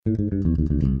Oh,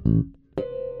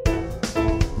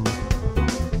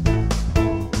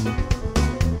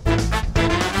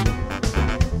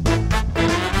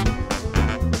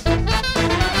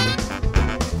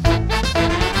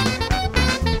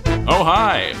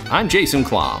 hi, I'm Jason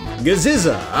Klom.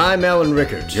 Gaziza, I'm Alan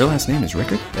Rickards. Your last name is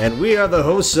Rickard? And we are the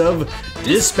hosts of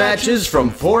Dispatches from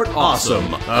Fort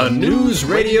Awesome, a news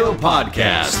radio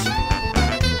podcast.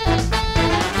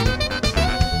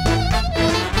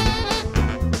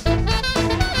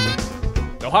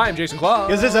 Oh, hi, I'm Jason Klom.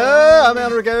 Gaziza, I'm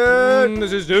Alan Rickards.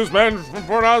 This is Newsman from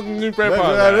Fort Awesome Newspaper.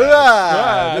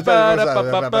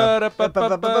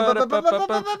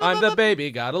 I'm the baby,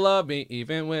 gotta love me,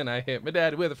 even when I hit my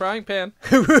daddy with a frying pan.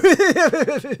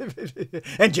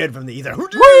 And Jed from the Ether.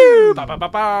 What?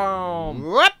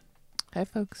 Hi,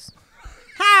 folks.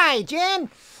 Hi, Jen.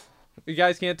 You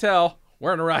guys can't tell.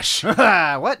 We're in a rush.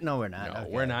 What? No, we're not. No, Okay.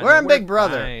 we're not. We're on Big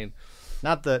Brother. Fine.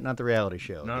 Not the reality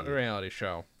show. Not a reality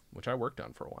show, which I worked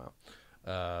on for a while.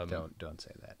 Don't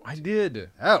say that. I did.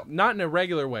 Oh. Not in a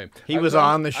regular way. He was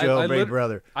on the show, Big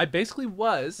Brother. I basically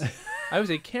was. I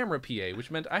was a camera PA, which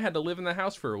meant I had to live in the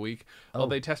house for a week while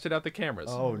they tested out the cameras.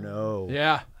 Oh, no.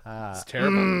 Yeah. It's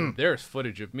terrible. There's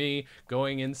footage of me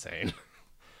going insane.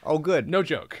 Oh, good. No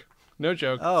joke. No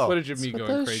joke. Oh. Footage of me What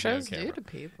going those crazy shows on camera. do to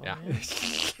people. Yeah. man.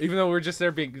 Even though we're just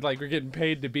there being like we're getting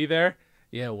paid to be there.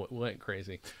 Yeah, went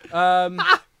crazy.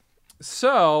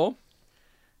 So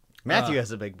Matthew has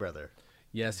a big brother.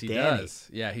 yes, he Danny. does.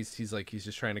 Yeah, he's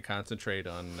just trying to concentrate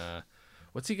on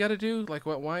what's he got to do? Like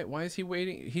what? Why is he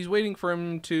waiting? He's waiting for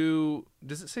him to.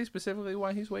 Does it say specifically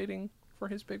why he's waiting for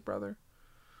his big brother?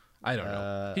 I don't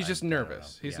know. He's just I don't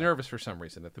nervous. know. He's Yeah. nervous for some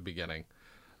reason at the beginning.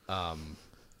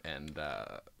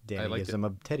 Danny I liked gives it. him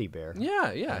a teddy bear.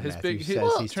 Yeah. And His Matthew big.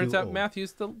 says he's Turns too out old.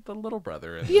 Matthew's the little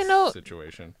brother in You this know-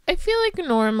 situation. I feel like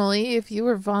normally, if you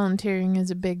were volunteering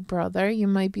as a big brother, you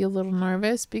might be a little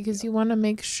nervous because you want to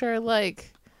make sure,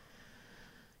 like,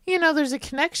 there's a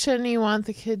connection. You want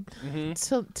the kid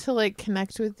to like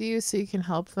connect with you so you can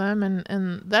help them,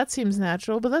 and that seems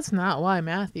natural. But that's not why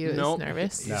Matthew is Nope.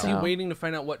 nervous. Is he waiting to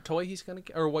find out what toy he's gonna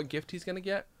get or what gift he's gonna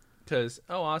get? Because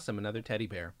awesome, another teddy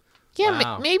bear. Yeah,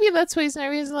 Wow. maybe that's why he's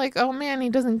nervous. Like, oh man, he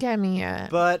doesn't get me yet.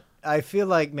 But I feel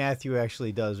like Matthew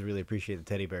actually does really appreciate the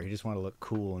teddy bear. He just wanted to look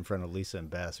cool in front of Lisa and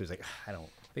Beth. So he's like, I don't.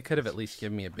 They could have at least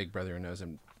given me a big brother who knows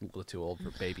I'm a little too old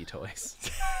for baby toys.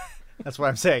 That's what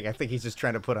I'm saying. I think he's just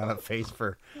trying to put on a face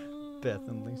for Beth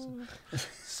and Lisa.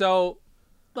 So,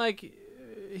 like,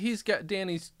 he's got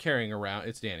Danny's carrying around.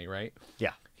 It's Danny, right?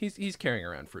 Yeah, He's carrying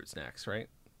around fruit snacks, right?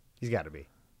 he's got to be.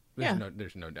 There's Yeah.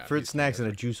 there's no doubt. Fruit he's snacks in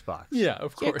carrying a juice box. Yeah,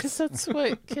 of Yeah, course. because that's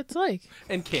what kids like.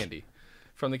 And candy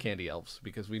from the candy elves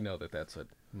because we know that that's what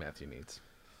Matthew needs.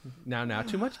 Now,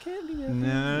 too much candy. Matthew.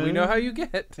 No. We know how you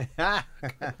get.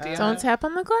 Don't tap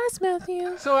on the glass,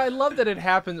 Matthew. So I love that it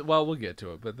happens. Well, we'll get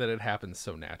to it, but that it happens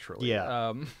so naturally. Yeah.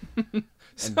 And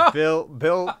And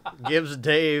Bill gives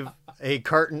Dave a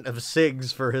carton of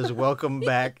cigs for his welcome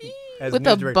back as With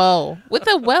news a director. bow. With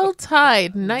a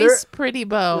well-tied, nice, pretty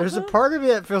bow. There's a part of me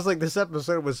that feels like this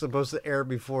episode was supposed to air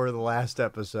before the last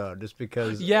episode, just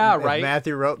because. Yeah, if right.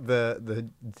 Matthew wrote the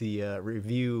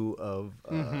review of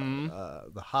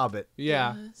The Hobbit,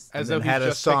 yeah, and as then though had he's a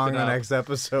just picked song it the up. next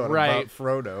episode Right. about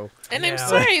Frodo. And Yeah. I'm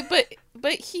sorry, but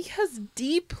he has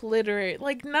deep literary,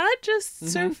 like not just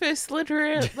surface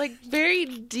literary, like very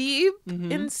deep,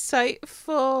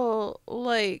 insightful,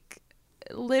 like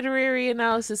literary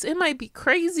analysis. It might be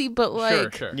crazy, but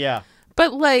like, Sure. Yeah,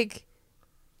 but like,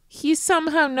 he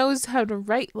somehow knows how to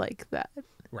write like that.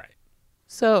 Right.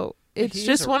 So it's He's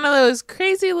just a- one of those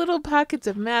crazy little pockets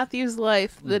of Matthew's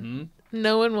life that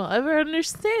no one will ever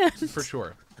understand. For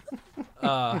sure.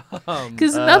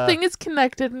 Because nothing is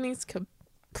connected and he's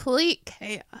complete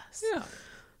chaos.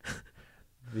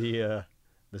 Yeah.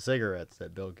 the cigarettes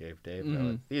that Bill gave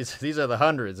Dave. These are the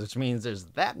hundreds, which means there's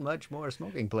that much more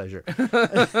smoking pleasure.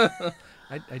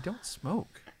 I don't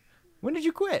smoke. When did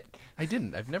you quit? I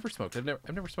didn't. I've never smoked. I've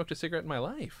never smoked a cigarette in my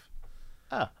life.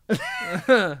 Oh.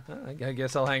 I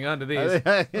guess I'll hang on to these.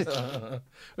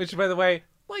 Which, by the way,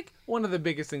 like one of the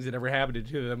biggest things that ever happened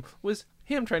to them was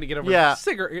him trying to get over Yeah.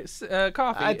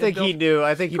 coffee. I think and he Bill- knew.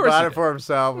 I think he Of course bought he it for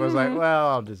himself. Was like, well,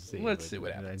 I'll just see. Let's see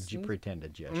what happens. And you pretend to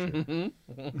gesture.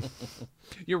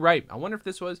 You're right. I wonder if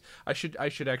this was. I should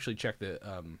actually check the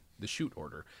shoot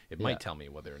order. It Yeah. might tell me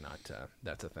whether or not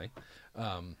that's a thing.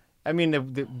 I mean,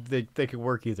 they could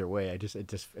work either way.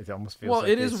 It almost feels Well, like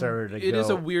it they is. started to It is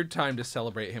go. a weird time to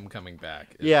celebrate him coming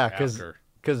back. Yeah, after.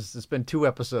 because it's been 2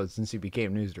 episodes since he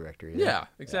became news director. Yeah,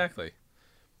 exactly.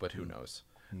 But who knows?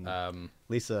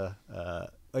 Lisa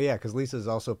Oh yeah, because Lisa's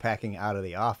also packing out of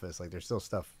the office. Like there's still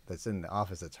stuff that's in the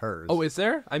office that's hers. Oh, is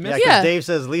there? I yeah, missed. because Yeah. Dave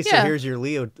says, Lisa, Yeah. here's your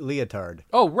leotard.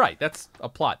 Oh, right. That's a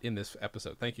plot in this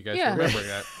episode. Thank you guys Yeah. for remembering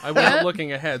that. I wasn't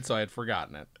looking ahead, so I had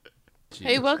forgotten it.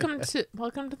 Hey, Jeez.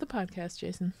 welcome to the podcast,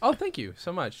 Jason. Oh, thank you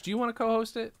so much. Do you want to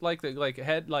co-host it? Like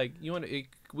head? Like you want to?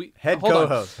 We Head hold on.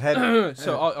 co-host. Head.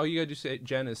 So all you gotta do say,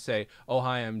 Jen, is say, "Oh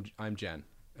hi, I'm Jen,"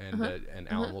 and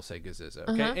Alan will say Gaziza.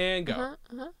 Okay, and go.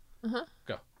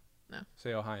 Go. No.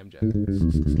 Say, "Oh hi, I'm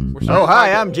Jen." We're starting Oh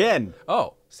hi, with- I'm Jen.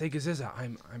 Oh, say Gaziza.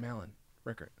 I'm Alan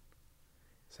Rickert.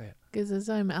 Say it. Because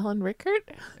I'm Alan Rickert.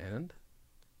 And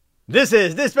This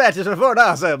is Dispatches from Fort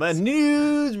Awesome, a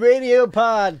news radio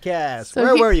podcast. So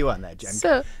Where he- were you on that, Jen?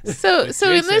 So in this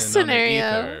Jason on the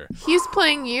scenario, ether. he's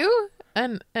playing you,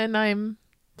 and I'm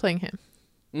playing him.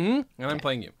 and I'm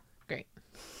playing you. Great.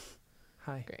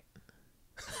 Hi.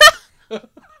 Great.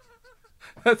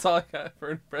 That's all I got for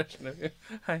an impression of you.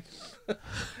 Hi.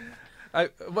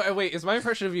 Wait, is my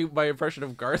impression of you my impression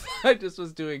of Garth? I just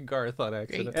was doing Garth on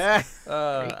accident. Eh,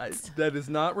 That does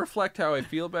not reflect how I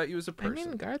feel about you as a I person.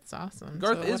 mean, Garth's awesome.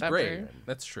 Garth so is whatever. great.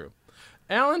 That's true.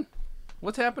 Alan,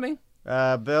 what's happening?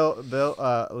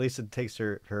 Bill, Lisa takes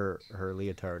her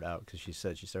leotard out because she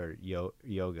said she started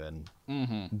yoga,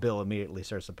 and Bill immediately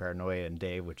starts to paranoia, and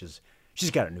Dave, which is she's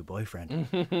got a new boyfriend.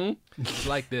 It's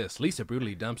like this. Lisa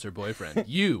brutally dumps her boyfriend,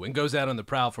 you, and goes out on the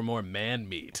prowl for more man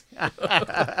meat.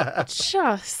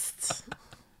 Just.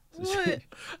 What?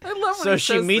 I love when So he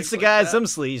she says meets the things guy like at some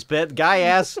sleaze pit. Guy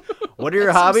asks, "What are your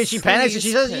At some hobbies?" She panics and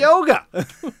she says, sleaze pit. "Yoga."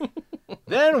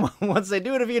 Then once they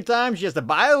do it a few times, she has to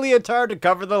buy a leotard to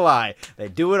cover the lie. They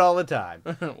do it all the time.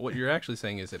 Of that. What you're actually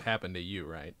saying is it happened to you,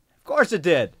 right? course it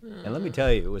did. And let me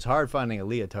tell you, it was hard finding a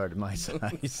leotard my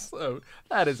size. So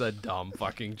that is a dumb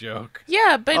fucking joke.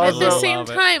 Yeah, but at the Also same love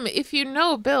it. time, if you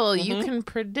know Bill, you can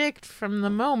predict from the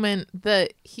moment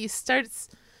that he starts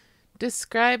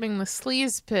describing the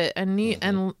sleaze pit and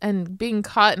being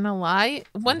caught in a lie.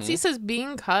 Once he says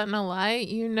being caught in a lie,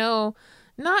 you know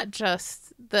not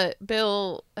just that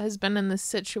Bill has been in this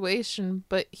situation,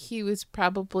 but he was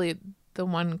probably the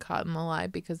one caught in the lie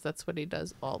because that's what he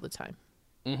does all the time.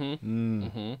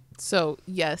 So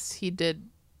yes, he did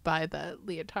buy that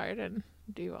leotard and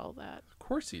do all that. Of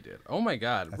course he did. Oh my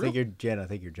God. I think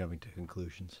you're jumping to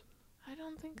conclusions. I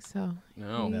don't think so.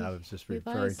 No. No, I was just He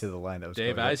referring lies. to the line that was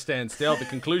Dave, going I up. stand still. The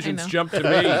conclusions know. jump to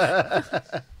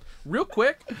me. Real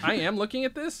quick, I am looking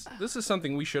at this. This is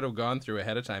something we should have gone through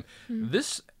ahead of time.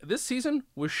 This season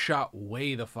was shot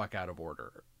way the fuck out of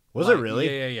order. Was it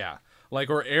really? Yeah. Like,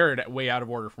 or aired way out of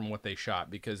order from what they shot,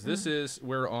 because this is,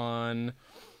 we're on,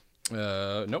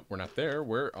 nope, we're not there.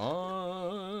 We're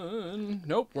on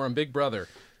Big Brother.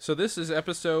 So this is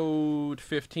episode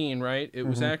 15, right? It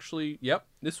was actually,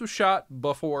 this was shot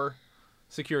before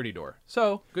Security Door.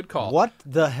 So, good call. What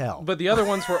the hell? But the other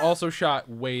ones were also shot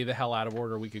way the hell out of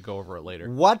order. We could go over it later.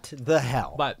 What the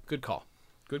hell? But good call.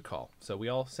 Good call. So we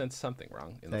all sensed something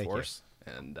wrong in the Thank you. force.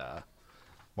 And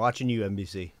Watching you,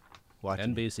 NBC.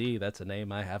 Watching. NBC, that's a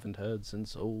name I haven't heard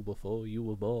since before you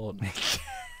were born.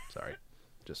 Sorry.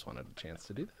 Just wanted a chance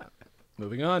to do that.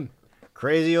 Moving on.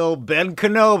 Crazy old Ben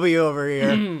Kenobi over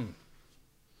here.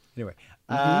 Anyway,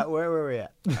 where were we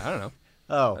at? I don't know.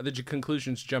 Oh, The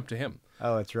conclusions jump to him.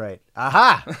 oh, that's right.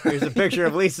 Aha! Here's a picture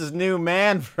of Lisa's new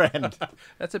man friend.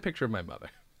 That's a picture of my mother.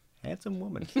 Handsome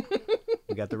woman.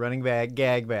 We got the running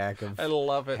gag back of I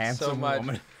love it so handsome much.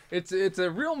 woman. It's a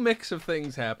real mix of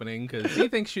things happening because he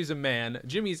thinks she's a man.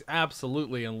 Jimmy's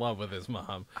absolutely in love with his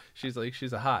mom. She's like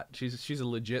she's a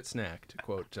legit snack, to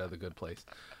quote The Good Place.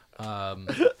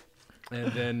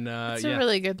 And then It's a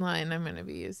really good line. I'm going to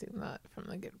be using that from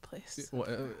The Good Place.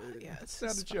 Yeah, it's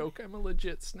not a joke. I'm a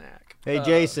legit snack. Hey,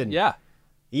 Jason. Yeah.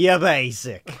 You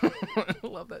basic. I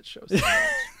love that show so much.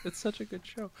 It's such a good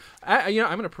show. I'm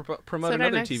going to promote So our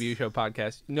another next- TV show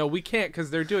podcast. No, we can't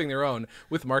because they're doing their own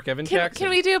with Mark Evan Can Jackson.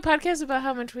 we do a podcast about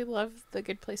how much we love The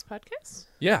Good Place podcast?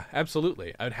 Yeah,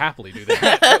 absolutely. I'd happily do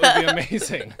that. That would be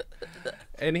amazing.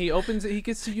 And he opens it. He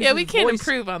gets to use Yeah, we his can't voice.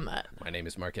 improve on that. My name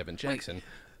is Mark Evan Jackson.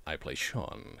 I play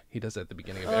Sean. He does that at the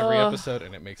beginning of every episode,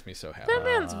 and it makes me so happy. That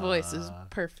man's voice is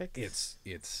perfect. It's.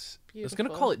 I was gonna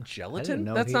Beautiful. call it gelatin.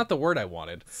 know That's he- not the word I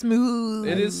wanted. smooth.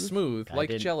 It is smooth, like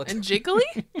didn't- gelatin. And jiggly?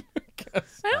 I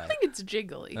don't think it's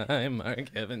jiggly. I'm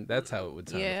Mark Evan. That's how it would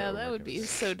sound. if I Yeah, were that Mark would Evan. be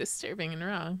so disturbing and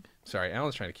wrong. Sorry,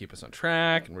 Alan's trying to keep us on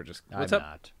track, and we're just. What's I'm up?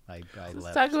 not. I Let's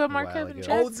left talk about a Mark while Evan ago.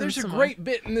 Jackson. Oh, there's a some great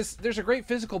bit in this. There's a great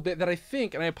physical bit that I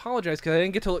think, and I apologize because I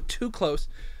didn't get to look too close.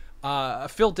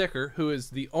 Phil Dicker, who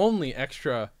is the only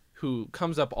extra who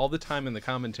comes up all the time in the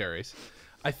commentaries,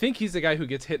 I think he's the guy who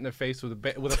gets hit in the face with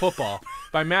a football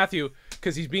by Matthew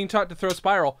because he's being taught to throw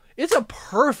spiral. It's a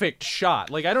perfect shot.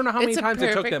 Like, I don't know how many It's a times it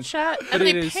took perfect them. shot, but and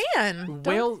it they is pan.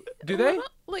 Whale, do they?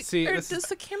 Like, See, or this does is,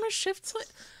 the camera shift?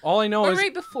 all I know Or is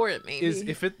right before it, maybe.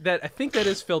 I think that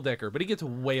is Phil Dicker, but he gets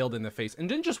whaled in the face and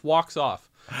then just walks off.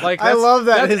 Like, I love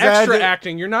that. That's His extra attitude-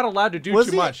 acting. You're not allowed to do Was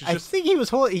too he? much. It's I just, think he was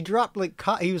holding. He dropped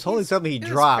he was holding something. He was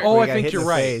dropped. oh, when I he got think hit you're in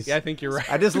the right. face. Yeah, I think you're right.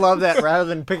 I just love that. Rather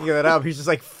than picking it up, he's just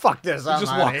like, "Fuck this." I'm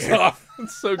Just outta walks here. off.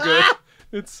 It's so good.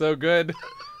 It's so good.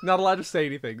 Not allowed to say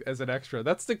anything as an extra.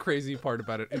 That's the crazy part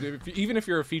about it. Even if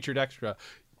you're a featured extra,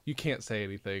 you can't say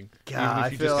anything. God, even if I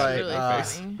you feel just got like hit in the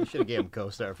face. you should have gave him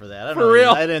co-star for that. I don't For know.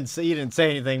 real. I didn't say you didn't say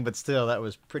anything, but still, that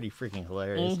was pretty freaking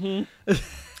hilarious.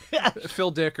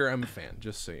 Phil Dicker, I'm a fan,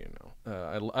 just so you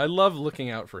know. I love looking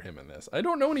out for him in this. I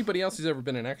don't know anybody else who's ever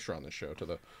been an extra on the show, to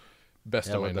the best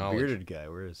Yeah, of my well, the knowledge. bearded guy,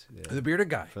 where is? Yeah. The bearded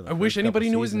guy. For the I wish first anybody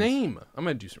couple knew his seasons. name. I'm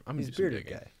gonna do some. He's digging. bearded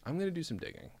guy. I'm gonna do some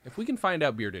digging. If we can find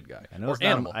out bearded guy I know or it's not.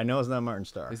 Animal. I know it's not Martin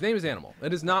Starr. His name is Animal.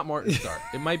 It is not Martin Starr.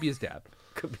 It might be his dad.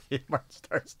 Could be Martin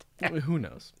Starr's dad. Who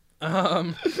knows?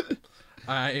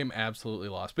 I am absolutely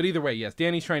lost. But either way, yes,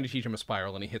 Danny's trying to teach him a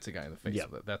spiral, and he hits a guy in the face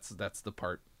Yep. with it. That's the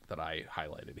part that I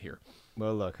highlighted here.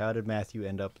 Well, look, how did Matthew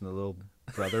end up in the little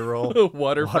brother role?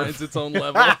 Water finds its own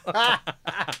level.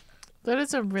 That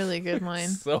is a really good line.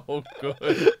 So good.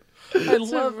 I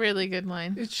It's a love really good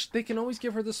line. They can always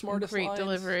give her the smartest Great lines.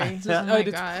 delivery. It's, Oh my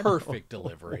it's God. perfect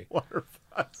delivery. Oh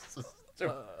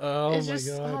It's my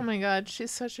just, god. oh my God,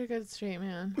 she's such a good straight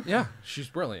man. Yeah, she's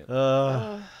brilliant.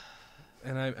 Uh,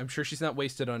 And I'm sure she's not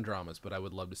wasted on dramas, but I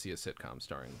would love to see a sitcom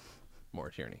starring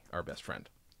Maura Tierney, our best friend.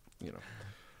 You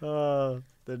know,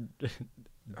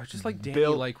 I just like Danny,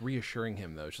 Bill- like reassuring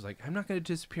him though. She's like, "I'm not going to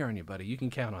disappear on you, buddy. You can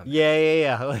count on."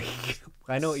 yeah. Like,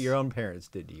 I know what your own parents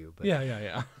did to you, but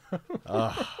Yeah.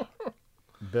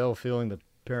 Bill feeling the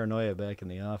paranoia back in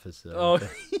the office. Oh.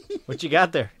 What you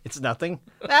got there? It's nothing.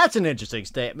 That's an interesting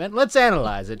statement. Let's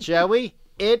analyze it, shall we?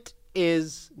 It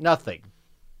is nothing.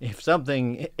 If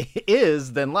something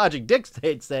is, then logic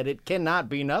dictates that it cannot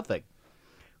be nothing.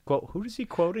 Quote, who is he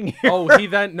quoting here?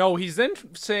 Oh, he's then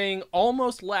saying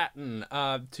almost Latin.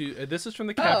 This is from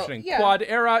the captioning. yeah. Quad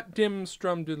erat dim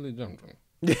strum diddly dum dum.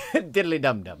 Diddly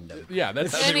dum dum dum. Yeah,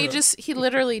 that's how And they he wrote. he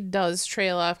literally does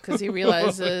trail off because he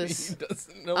realizes He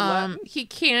doesn't know Latin. he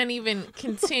can't even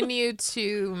continue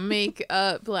to make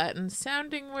up Latin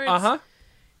sounding words. Uh-huh.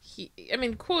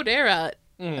 Quote erat,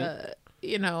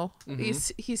 you know,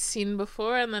 he's seen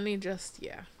before, and then he just,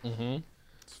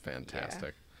 It's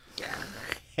fantastic.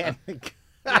 yeah,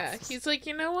 he's like,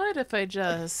 you know what? If I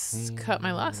just cut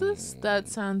my losses, that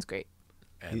sounds great.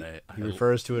 And He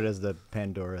refers to it as the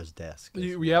Pandora's desk. as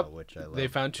Yep. well, which I love. They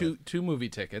found two movie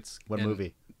tickets. What and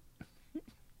movie?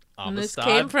 And this Amistad.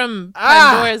 came from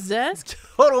Pandora's desk.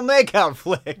 Total makeout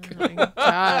flick. Oh my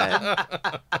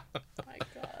God. My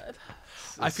God.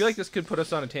 I feel like this could put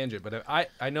us on a tangent, but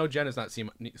I know Jen has not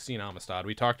seen Amistad.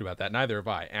 We talked about that. Neither have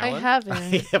I. Alan? I haven't.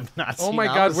 I have not Oh seen my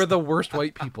God, Amistad. we're the worst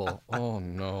white people. Oh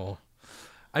no.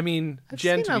 I mean, I've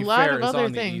Jen, seen to a be lot fair, of is other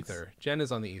on the things. ether. Jen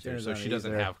is on the ether, Jen is so on she the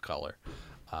doesn't ether. have color.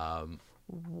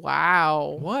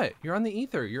 Wow. What? You're on the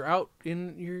ether. You're out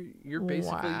in. You're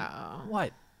basically. Wow.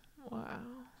 What? Wow.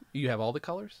 You have all the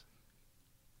colors.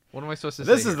 What am I supposed to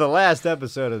This say? is the last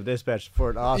episode of Dispatch to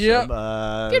Fort Awesome. Yep.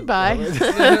 Goodbye.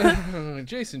 the.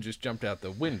 Jason just jumped out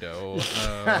the window.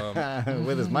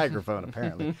 With his microphone,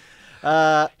 apparently.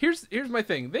 Here's my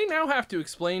thing. They now have to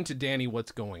explain to Danny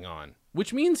what's going on,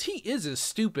 which means he is as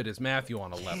stupid as Matthew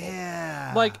on a level.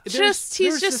 Yeah. Like He's there's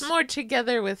just this- more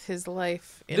together with his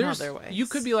life in there's- other ways. You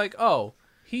could be like, oh,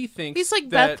 he thinks He's like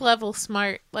that, Beth level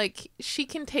smart. Like she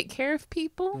can take care of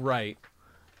people, right?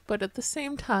 but at the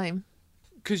same time,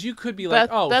 Because you could be like,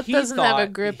 Beth- oh, Beth he doesn't have a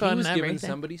thought grip he on was given everything.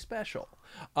 somebody special.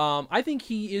 I think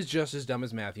he is just as dumb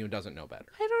as Matthew and doesn't know better.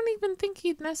 I don't even think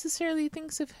he necessarily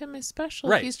thinks of him as special.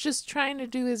 Right. He's just trying to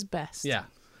do his best. Yeah.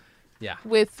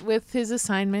 With his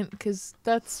assignment, because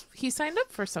he signed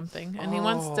up for something and he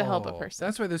wants to help a person.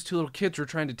 That's why those two little kids were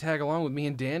trying to tag along with me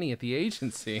and Danny at the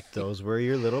agency. Those were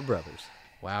your little brothers.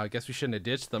 Wow, I guess we shouldn't have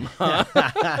ditched them. Huh?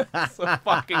 So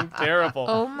fucking terrible.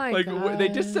 Oh my They God.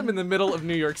 ditched them in the middle of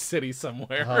New York City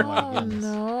somewhere. Oh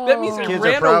no! That means they Kids are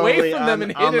ran probably away from them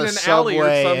on- and on hid in the an alley or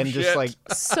subway some and shit. just like,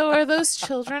 So are those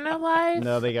children alive?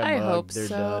 no, they got I mugged. hope They're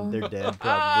so. done. They're dead,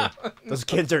 probably. Those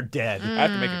kids are dead. I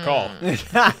have to make a call.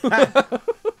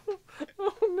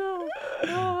 Oh no!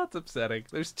 Oh, that's upsetting.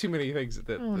 There's too many things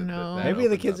that. Oh, no. Maybe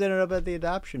the kids ended up at the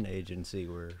adoption agency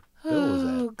where Bill was at.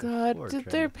 Oh God! before, Did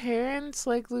trying their to- parents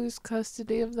lose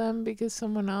custody of them because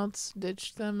someone else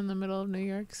ditched them in the middle of New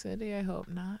York City? I hope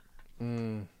not.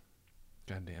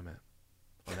 God damn it.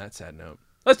 On that sad note,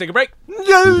 let's take a break.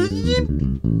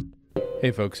 Hey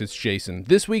folks, it's Jason.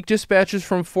 This week, Dispatches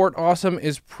from Fort Awesome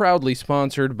is proudly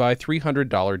sponsored by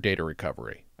 $300 Data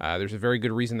Recovery. There's a very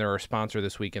good reason they're our sponsor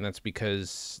this week, and that's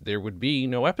because there would be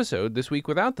no episode this week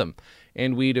without them.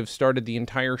 And we'd have started the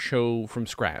entire show from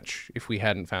scratch if we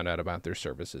hadn't found out about their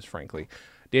services, frankly.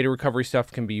 Data recovery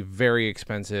stuff can be very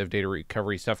expensive. Data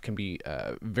recovery stuff can be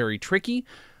very tricky.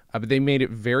 But they made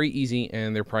it very easy,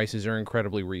 and their prices are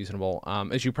incredibly reasonable.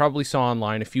 As you probably saw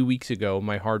online a few weeks ago,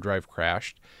 my hard drive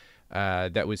crashed.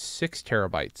 That was 6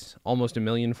 terabytes, almost 1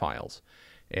 million files,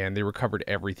 and they recovered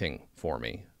everything for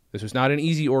me. This was not an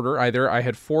easy order either. I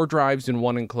had 4 drives in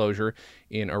one enclosure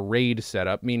in a RAID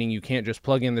setup, meaning you can't just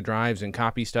plug in the drives and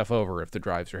copy stuff over if the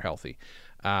drives are healthy.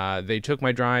 They took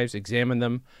my drives, examined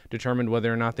them, determined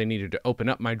whether or not they needed to open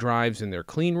up my drives in their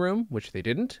clean room, which they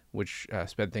didn't, which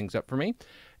sped things up for me.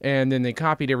 And then they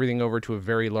copied everything over to a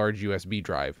very large USB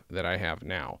drive that I have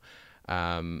now.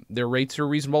 Their rates are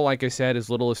reasonable, like I said, as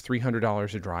little as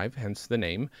 $300 a drive, hence the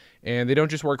name. And they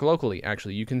don't just work locally,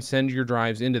 actually. You can send your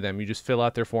drives into them. You just fill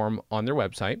out their form on their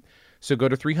website. So go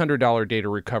to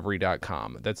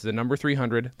 $300datarecovery.com. That's the number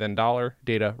 300, then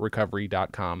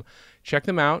 $datarecovery.com. Check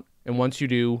them out, and once you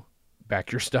do,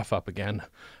 back your stuff up again.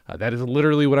 That is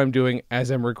literally what I'm doing as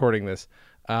I'm recording this.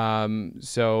 I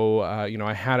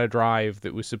had a drive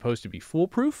that was supposed to be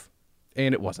foolproof,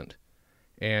 and it wasn't.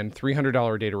 And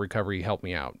 $300 Data Recovery helped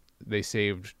me out. They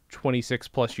saved 26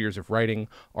 plus years of writing,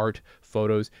 art,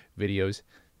 photos, videos,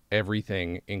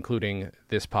 everything, including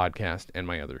this podcast and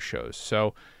my other shows.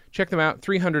 So check them out,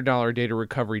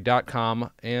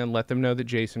 $300datarecovery.com, and let them know that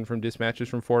Jason from Dispatches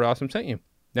from Fort Awesome sent you.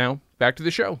 Now, back to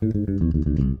the show.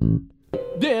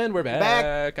 Then we're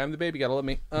back. I'm the baby, gotta love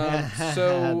me. I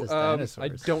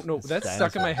don't know. That's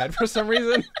stuck in my head for some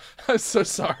reason. I'm so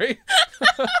sorry.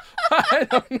 I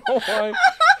don't know why.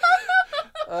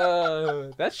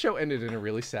 That show ended in a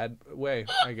really sad way,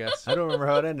 I guess. I don't remember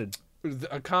how it ended. It was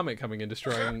a comet coming and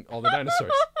destroying all the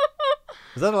dinosaurs.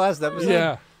 Was that the last episode?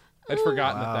 Yeah. I'd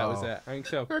forgotten that was it. I think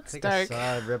so. That's I dark.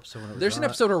 saw every episode when it was There's an on.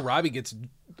 episode where Robbie gets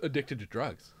addicted to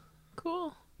drugs.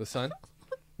 Cool. The son?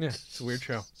 Yeah, it's a weird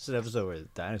show. It's an episode where the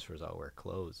dinosaurs all wear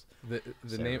clothes. The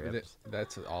name every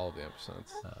that's all of the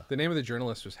episodes. The name of the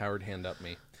journalist was Howard Hand Up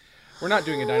Me. We're not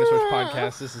doing a dinosaurs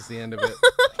podcast. This is the end of it.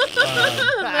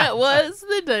 That was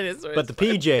the dinosaurs. But the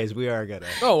PJs, we are gonna.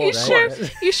 Oh, well, You of sure? course.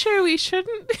 You sure we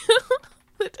shouldn't do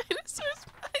the dinosaurs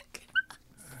podcast?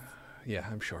 Yeah,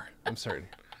 I'm sure. I'm certain.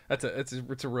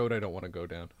 It's a road I don't want to go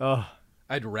down. Oh,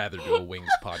 I'd rather do a Wings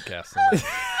podcast than that.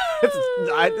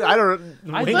 I don't.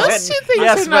 Those two things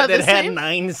yes, are not but it the had same.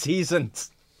 9 seasons.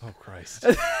 Oh, Christ.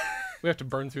 We have to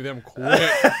burn through them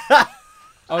quick.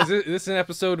 Oh, is this an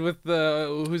episode with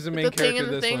who's the main The thing character and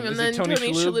the of this thing, one? and Is then it Tony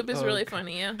Tony Shalhoub is Oh, really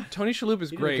funny. Yeah, Tony Shalhoub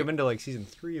is You didn't great. come into like season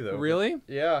 3 though. Really?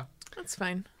 Yeah. that's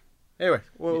fine. Anyway,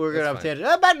 we're gonna have a fine.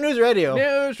 tangent. Back to news radio.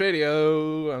 News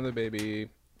radio. I'm the baby.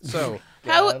 So,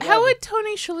 How would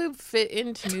Tony Shalhoub fit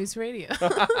into news radio?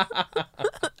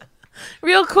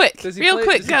 Real quick, does he real play,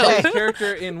 quick, does he play go. a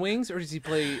character in Wings, or does he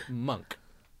play Monk?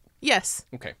 Yes.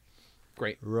 Okay,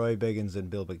 great. Roy Biggins and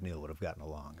Bill McNeil would have gotten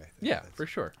along. I think. Yeah, for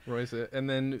sure. Roy's and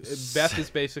then Beth is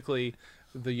basically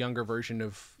the younger version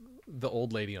of the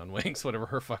old lady on Wings, whatever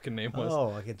her fucking name was.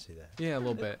 Oh, I can see that. Yeah, a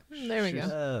little bit. There we go.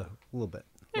 A little bit.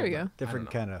 There we go.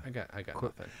 Different kind of. I got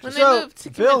nothing. When So, they moved to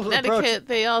Bill's Connecticut,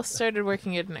 they all started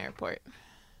working at an airport.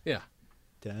 Yeah.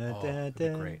 Da, Oh, da, that'd be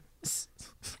da, great.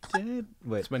 da.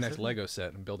 Wait, It's my next Lego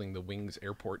set. I'm building the Wings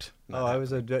airport. Oh, I was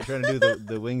trying to do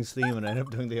the Wings theme, and I ended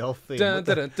up doing the Elf theme. Dun, What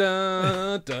the- dun,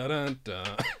 dun, dun, dun, dun.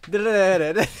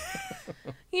 Da-da-da-da-da.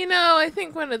 You know, I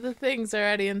think one of the things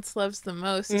our audience loves the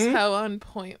most is how on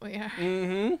point we are.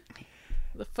 Mm-hmm.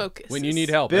 The focus. When you is- need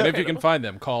help, Bill- and if you can find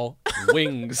them, call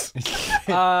Wings.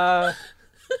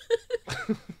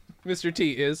 Mr.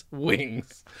 T is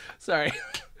Wings. Sorry.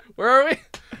 Where are we?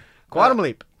 Quantum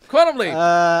Leap. Quantum Leap.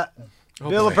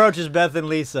 Bill boy. approaches Beth and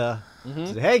Lisa.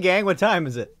 Says, hey, gang, what time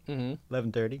is it? Mhm.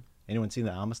 11:30. Anyone seen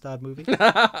the Amistad movie?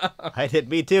 I did.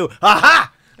 Me too.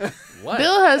 Aha! What?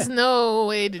 Bill has no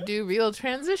way to do real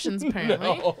transitions,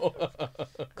 apparently.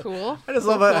 Cool. I just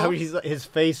love how his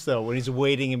face though when he's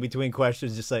waiting in between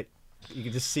questions, just like you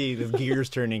can just see the gears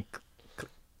turning.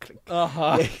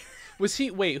 Uh-huh. Was he?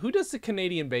 Wait, who does the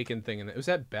Canadian bacon thing? Was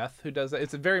that Beth who does that?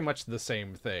 It's very much the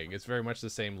same thing. It's very much the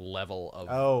same level of.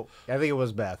 Oh, I think it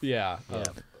was Beth. Yeah.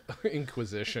 Of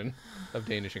Inquisition, of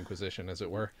Danish Inquisition, as it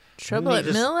were. Trouble at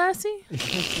just- Mill,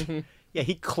 Lassie? Yeah,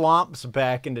 he clomps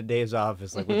back into Dave's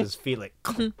office like with his feet like.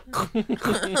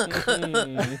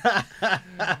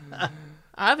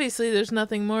 Obviously, there's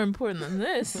nothing more important than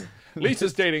this.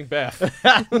 Lisa's dating Beth.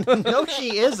 No,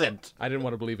 she isn't. I didn't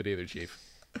want to believe it either, Chief.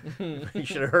 You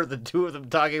should have heard the two of them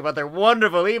talking about their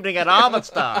wonderful evening at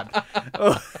Amistad.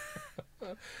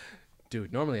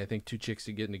 Dude, normally I think two chicks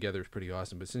getting together is pretty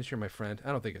awesome, but since you're my friend,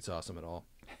 I don't think it's awesome at all.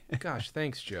 Gosh,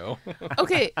 thanks, Joe.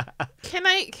 Okay, can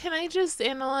I just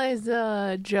analyze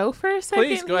Joe for a second?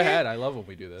 Please go here? ahead. I love when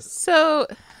we do this. So,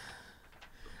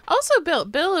 also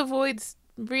Bill avoids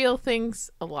real things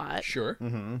a lot. Sure.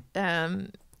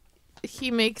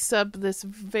 He makes up this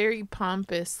very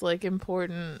pompous, like,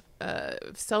 important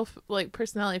self, like,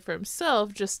 personality for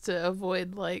himself just to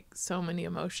avoid, like, so many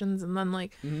emotions. And then,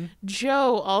 like,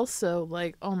 Joe also,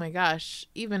 like, oh my gosh,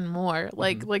 even more.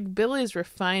 Like Bill is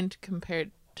refined compared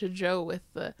to Joe with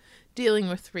the dealing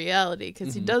with reality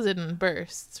because he does it in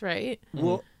bursts, right?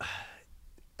 Well,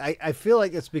 I feel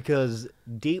like it's because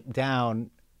deep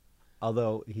down,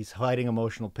 although he's hiding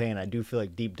emotional pain, I do feel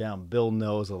like deep down Bill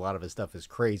knows a lot of his stuff is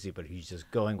crazy, but he's just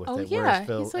going with Oh it. yeah, Whereas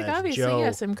Phil, he's like, as obviously, Joe,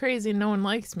 yes, I'm crazy. No one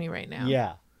likes me right now.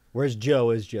 yeah. Whereas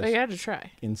Joe is just But I had to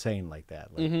try. insane like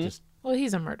that. Like just Well,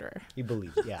 he's a murderer. he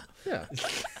believes. Yeah. Yeah.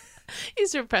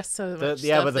 He's repressed so much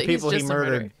Yeah, stuff but the that he's people he just a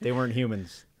murderer. murdered, they weren't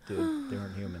humans, dude. They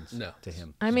weren't humans No. to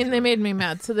him. I mean, they made me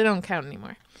mad, so they don't count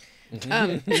anymore.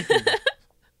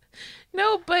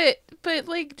 No, but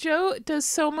like Joe does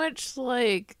so much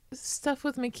like stuff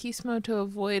with Machismo to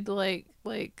avoid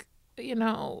like you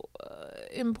know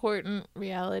important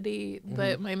reality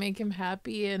that might make him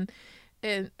happy and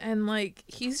like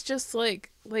he's just like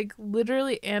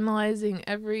literally analyzing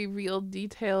every real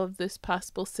detail of this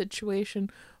possible situation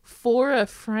for a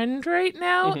friend right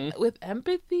now with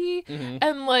empathy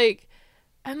and like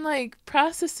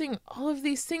processing all of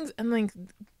these things and like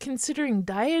considering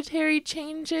dietary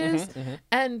changes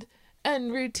and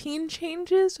routine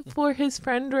changes for his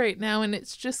friend right now, and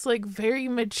it's just like very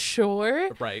mature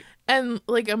Right. and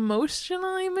like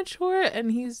emotionally mature,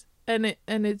 and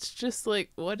it's just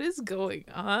like, what is going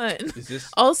on? Is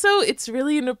this Also, it's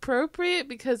really inappropriate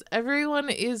because everyone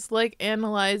is like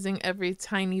analyzing every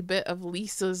tiny bit of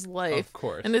Lisa's life, Of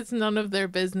course. and it's none of their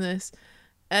business,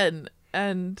 and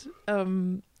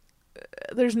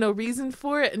there's no reason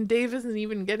for it, and Dave isn't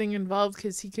even getting involved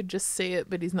because he could just say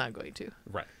it, but he's not going to.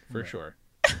 right? For sure.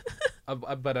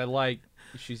 But I like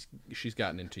she's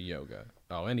gotten into yoga.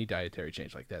 Oh, any dietary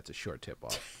change like that's a short tip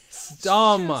off.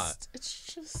 Dumb.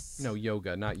 It's just No,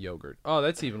 yoga, not yogurt. Oh,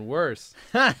 that's even worse.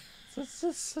 It's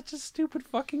just such a stupid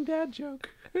fucking dad joke.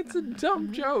 It's a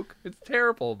dumb joke. It's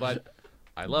terrible, but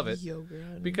I love it. yoga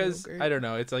and Because yogurt. I don't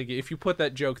know, it's like if you put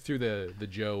that joke through the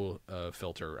Joe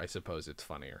filter, I suppose it's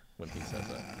funnier when he says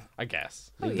it. I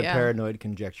guess. Leave Oh, the yeah. paranoid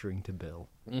conjecturing to Bill.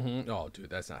 Oh, dude,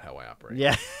 that's not how I operate.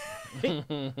 Yeah.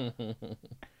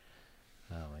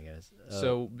 Oh my goodness.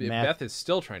 So Matt- Beth is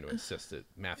still trying to insist that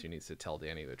Matthew needs to tell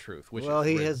Danny the truth, which Well, is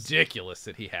he has- ridiculous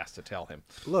that he has to tell him.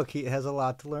 Look, he has a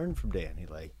lot to learn from Danny,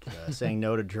 like saying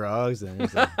no to drugs, and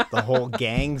there's the whole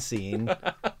gang scene.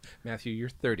 Matthew, you're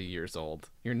 30 years old.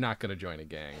 You're not going to join a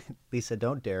gang. Lisa,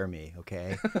 don't dare me,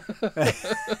 okay?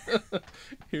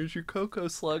 Here's your cocoa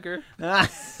slugger.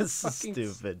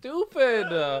 Stupid. Stupid.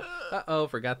 Uh-oh,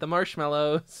 forgot the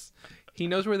marshmallows. He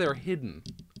knows where they're hidden.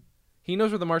 He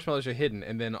knows where the marshmallows are hidden,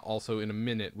 and then also in a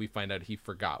minute we find out he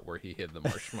forgot where he hid the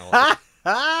marshmallows.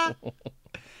 I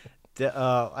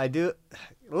do.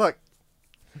 Look,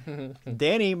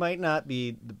 Danny might not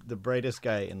be the brightest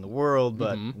guy in the world,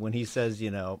 but when he says,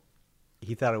 you know,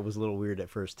 he thought it was a little weird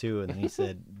at first too, and then he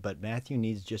said, but Matthew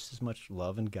needs just as much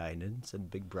love and guidance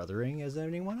and big brothering as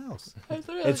anyone else.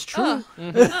 It's true.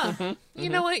 You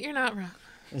know what? You're not wrong.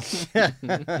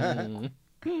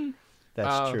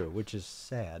 That's true, which is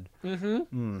sad. I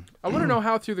want to know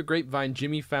how through the grapevine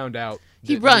Jimmy found out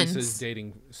He that runs. Lisa's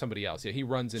dating somebody else. Yeah, he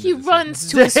runs into He the runs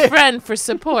to his friend for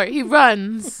support. He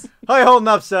runs. How you holding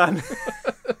up, son?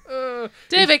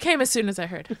 David came as soon as I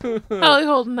heard. How are you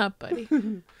holding up, buddy?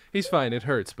 He's fine. It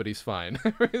hurts, but he's fine.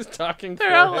 He's talking They're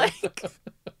for all him. like,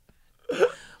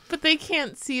 but they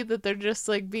can't see that they're just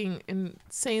like being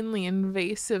insanely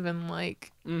invasive and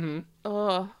like,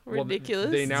 Well,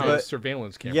 ridiculous. they now But- have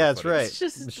surveillance camera Yeah, that's footage. right. It's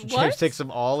just- Mr. what? James takes them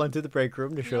all into the break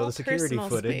room to show No the security personal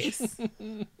footage. space.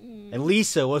 And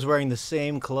Lisa was wearing the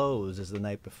same clothes as the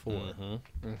night before.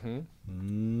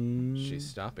 She's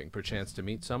stopping, perchance to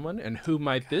meet someone. And who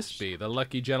might this be? The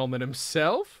lucky gentleman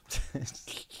himself?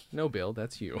 No, Bill,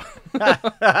 that's you.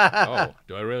 Oh,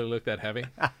 do I really look that heavy?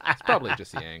 It's probably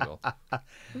just the angle.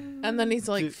 And then he's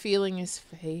like feeling his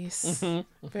face,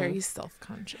 very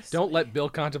self-conscious. Don't let Bill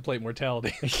contemplate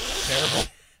mortality.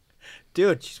 Terrible.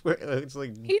 Dude, she's wearing, it's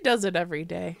like, He does it every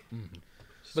day.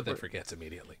 But then forgets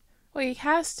immediately. Well, he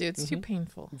has to. It's too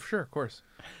painful. Sure, of course.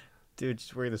 dude,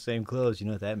 she's wearing the same clothes. You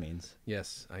know what that means?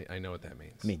 Yes, I know what that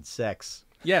means. It means sex.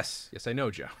 Yes, I know,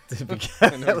 Joe.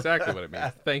 I know exactly what it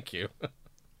means. Thank you.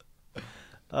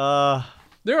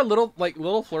 There are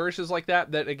little flourishes like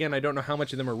that again, I don't know how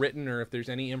much of them are written or if there's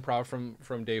any improv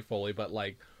from Dave Foley, but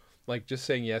like just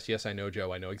saying yes, I know,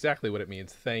 Joe. I know exactly what it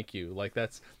means. Thank you. Like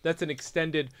that's an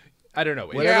extended. I don't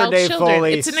know. You're all Dave children.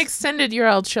 Foley- It's an extended "you're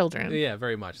all children." Yeah,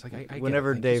 very much. Like I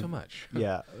Whenever get it. Thank you Dave, so much.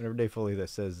 yeah, whenever Dave Foley that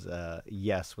says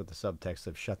yes with the subtext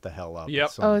of "shut the hell up." Yep.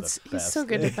 it's some of the He's best. so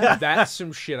good at that. That's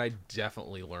some shit I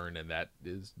definitely learned, and that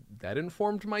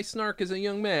informed my snark as a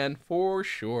young man for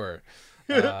sure.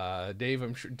 Dave,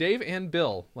 I'm sure Dave and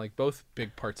Bill, like both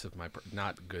big parts of my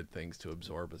not good things to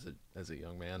absorb as a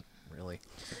young man. Really,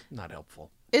 not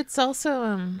helpful. It's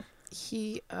also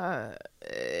he's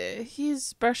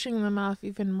brushing them off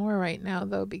even more right now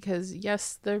though, because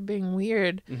yes, they're being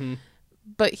weird,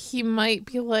 but he might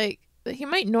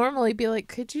normally be like,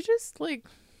 could you just like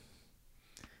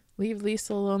leave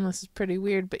Lisa alone? This is pretty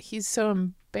weird, but he's so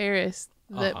embarrassed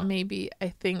that maybe I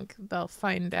think they'll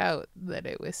find out that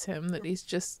it was him, that he's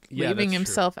just leaving that's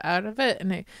himself out of it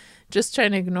and just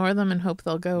trying to ignore them and hope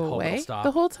they'll go Hope away it'll stop.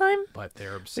 the whole time, But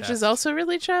they're obsessed. which is also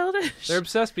really childish. They're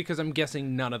obsessed because I'm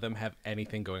guessing none of them have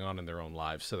anything going on in their own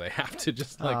lives, so they have to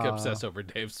just like obsess over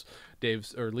Dave's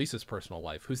or Lisa's personal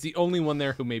life, who's the only one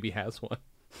there who maybe has one.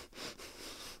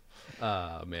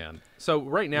 Man. So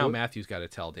right now Matthew's got to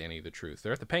tell Danny the truth.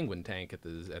 They're at the penguin tank at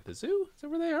the zoo. Is that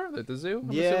where they are? At the zoo? I'm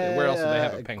assuming. Where else do they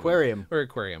have a penguin? Aquarium. Or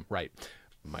aquarium, right.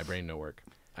 My brain no work.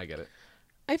 I get it.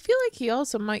 I feel like he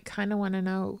also might kind of want to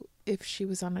know if she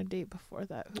was on a date before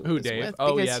that. Who, was Dave? With,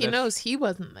 Oh, because yeah, he that's- knows he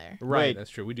wasn't there, Right, Wait. that's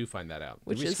true. We do find that out.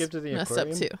 which we is skip to the messed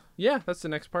aquarium? up too. Yeah, that's the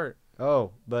next part.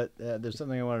 Oh, but there's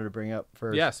something I wanted to bring up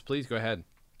first. Yes, please go ahead.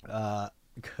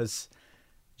 Because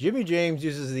Jimmy James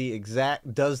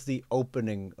does the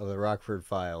opening of the Rockford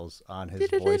Files on his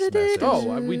voice message.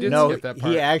 Oh, we did No, skip that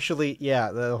part. he actually,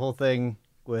 the whole thing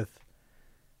with,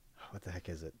 what the heck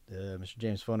is it? Mr.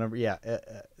 James' phone number? Yeah,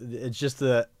 it's just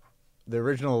the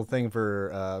original thing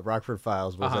for Rockford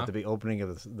Files was at the opening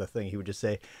of the thing. He would just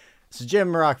say, "This is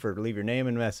Jim Rockford. Leave your name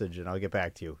and message, and I'll get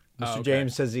back to you." Mr. okay.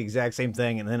 James says the exact same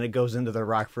thing, and then it goes into the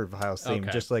Rockford Files theme,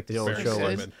 Okay. just like the old Very show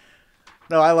was. good.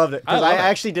 No, I loved it because I I love it.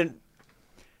 actually didn't.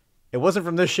 It wasn't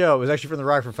from this show. It was actually from the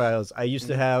Rockford Files. I used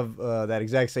to have that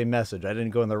exact same message. I didn't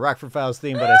go in the Rockford Files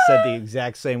theme, but I said the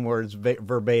exact same words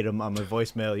verbatim on my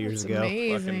voicemail years It's ago.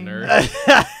 Fucking amazing. nerd.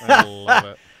 I love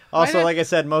it. Also, Why not- like I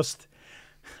said,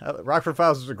 Rockford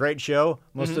Files was a great show.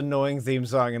 Most annoying theme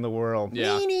song in the world.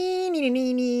 Yeah. Nee, nee, nee,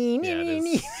 nee, nee, nee, Yeah, nee, it nee.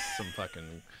 is some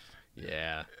fucking.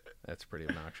 Yeah, that's pretty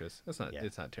obnoxious. It's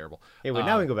not terrible. Anyway,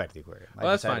 now we can go back to the aquarium. I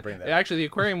Well, just that's had to fine. bring that up. Actually, the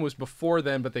aquarium was before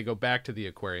then, but they go back to the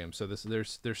aquarium. So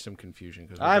there's some confusion.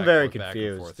 I'm very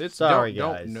confused. It's Sorry,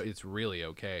 don't, guys. No, it's really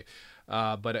okay.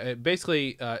 But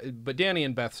basically, but Danny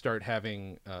and Beth start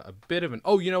having a bit of an.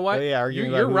 Oh, you know what? Oh, yeah,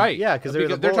 arguing you're about who- right. yeah, 'cause they're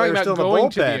in the they're bull- talking they're about still in the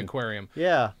going to the bullpen. aquarium.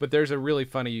 Yeah. But there's a really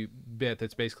funny bit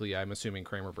that's basically, I'm assuming,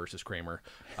 Kramer versus Kramer,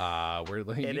 where you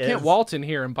It can't is. waltz in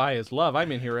here and buy his love.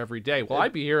 I'm in here every day. Well,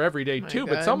 I'd be here every day too,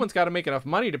 but God. someone's got to make enough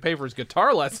money to pay for his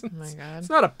guitar lessons. Oh my God. It's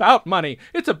not about money.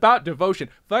 It's about devotion.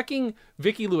 Fucking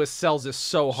Vicki Lewis sells this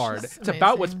so hard. She's It's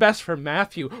about what's amazing. best for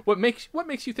Matthew. What makes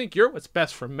you think you're what's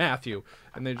best for Matthew?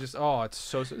 And they're just, oh, it's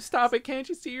so stop it! Can't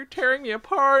you see you're tearing me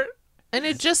apart? And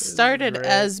it just started great.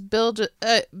 as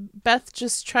Beth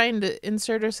just trying to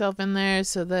insert herself in there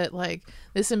so that like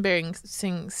this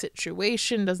embarrassing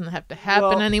situation doesn't have to happen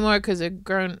Well- anymore because a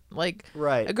grown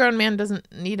man doesn't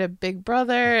need a big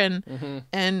brother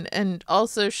and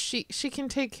also she can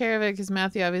take care of it because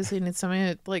Matthew obviously needs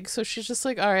something like, so she's just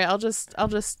like, all right, I'll just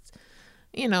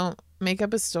make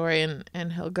up a story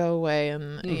and he'll go away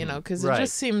and because Right. it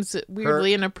just seems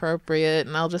weirdly inappropriate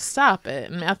and I'll just stop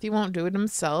it and Matthew won't do it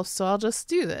himself, so I'll just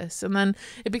do this, and then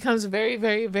it becomes very,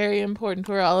 very, very important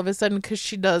to her all of a sudden because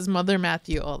she does mother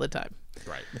Matthew all the time.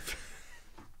 Right.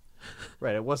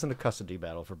 Right, it wasn't a custody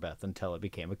battle for Beth until it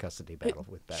became a custody battle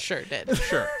with Beth. Sure did.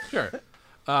 Sure.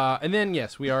 And then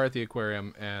yes, we are at the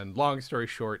aquarium, and long story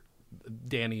short,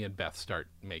 Danny and Beth start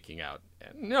making out.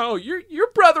 And, no, you're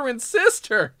brother and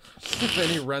sister. Then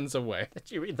he runs away.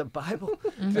 Did you read the Bible?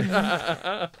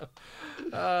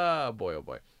 Boy, oh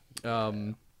boy.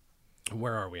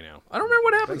 Where are we now? I don't remember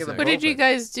what happens. Look at the next. What did you Open.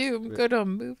 guys do? Go to a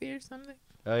movie or something?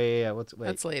 Oh yeah. Wait.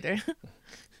 That's later.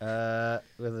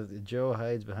 Whether Joe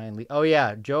hides behind. Oh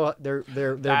yeah, Joe. They're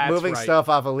That's moving right. stuff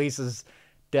off of Lisa's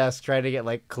desk, trying to get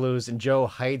like clues, and Joe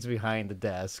hides behind the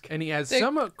desk. And he has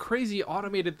some crazy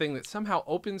automated thing that somehow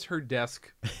opens her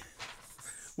desk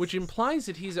which implies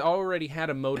that he's already had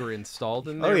a motor installed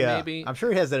in there. Oh yeah, maybe. I'm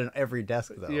sure he has that in every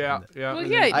desk though. Yeah. Well, and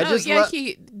yeah, then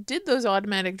he did those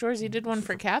automatic drawers. He did one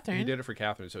for Catherine. he did it for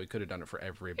Catherine, so he could have done it for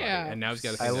everybody. Yeah. And now he's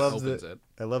got a I thing that love opens it.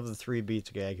 I love the 3 beats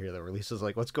gag here that releases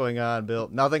like, what's going on, Bill?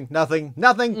 Nothing.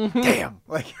 Damn.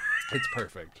 Like, It's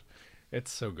perfect.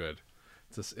 It's so good.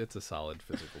 It's a solid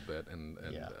physical bit and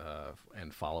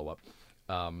follow up.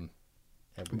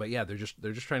 But yeah, they're just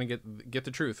trying to get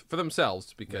the truth for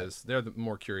themselves because they're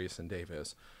more curious than Dave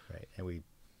is. right. And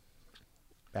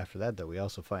after that though, we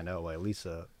also find out why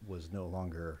Lisa was no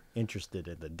longer interested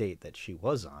in the date that she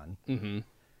was on. Mm-hmm.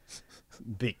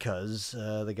 Because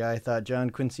the guy thought John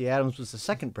Quincy Adams was the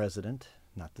 2nd president,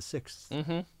 not the 6th.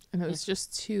 Mm-hmm. And it was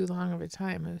just too long of a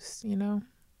time. It was,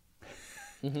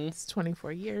 it's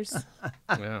 24 years.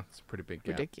 Yeah, it's a pretty big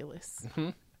gap. Ridiculous.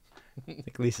 I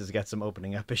think Lisa's got some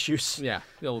opening up issues. Yeah,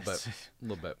 a little bit.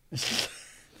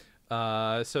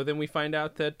 So then we find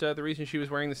out that the reason she was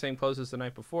wearing the same clothes as the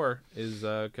night before is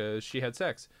because she had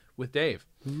sex with Dave.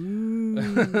 Which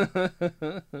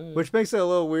makes it a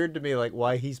little weird to me, like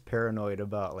why he's paranoid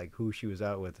about like who she was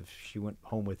out with if she went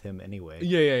home with him anyway.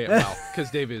 Yeah. Well, because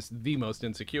Dave is the most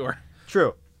insecure.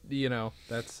 True.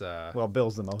 That's... Well,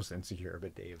 Bill's the most insecure,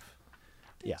 but Dave.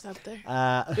 It's up there.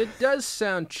 It does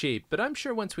sound cheap, but I'm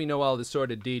sure once we know all the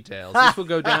sordid details, this will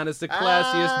go down as the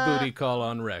classiest booty call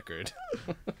on record.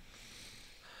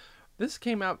 This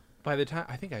came out by the time...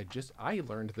 I think I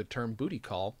learned the term booty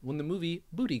call when the movie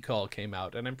Booty Call came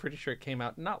out, and I'm pretty sure it came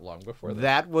out not long before that.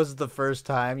 That was the first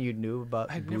time you knew about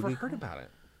I'd booty never heard call? about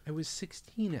it. I was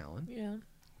 16, Alan. Yeah.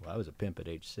 Well, I was a pimp at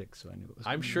age 6, so I knew it was.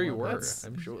 I'm sure you were. That's-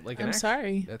 I'm sure. Like I'm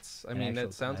sorry. That's. I An mean, actual-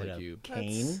 that sounds I had like a you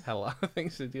cane. had a lot of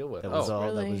things to deal with. That was all.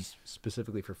 really? That was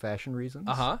specifically for fashion reasons.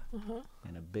 Uh-huh.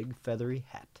 And a big feathery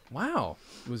hat. Wow.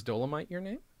 Was Dolomite your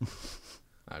name?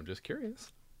 I'm just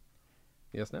curious.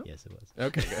 Yes. No. Yes, it was.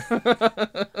 Okay.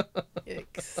 Good.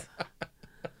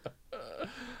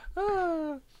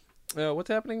 Yikes. What's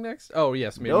happening next? Oh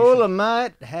yes, maybe.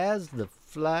 Dolomite has the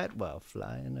flight while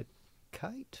flying a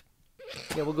kite.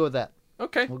 Yeah, we'll go with that.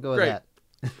 Okay. We'll go with great. that.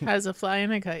 How's a fly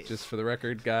and a kite? Just for the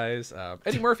record, guys,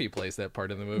 Eddie Murphy plays that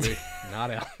part in the movie,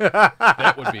 not Al.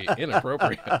 That would be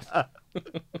inappropriate.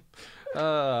 Boy,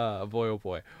 oh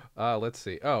boy. Let's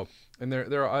see. Oh, and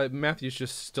Matthew's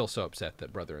just still so upset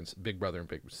that big brother and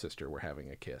big sister were having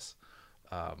a kiss.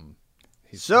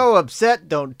 He's So upset,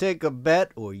 don't take a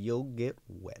bet or you'll get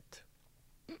wet.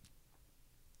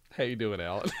 How you doing,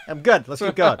 Alan? I'm good. Let's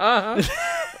keep going.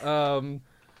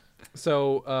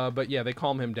 But yeah, they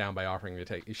calm him down by offering to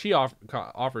take. She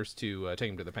offers to take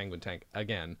him to the Penguin Tank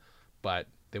again, but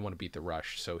they want to beat the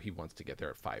rush, so he wants to get there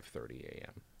at 5:30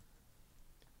 a.m.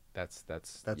 That's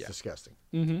That's disgusting.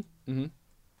 I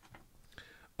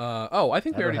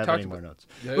think we I don't already have talked any about. more notes.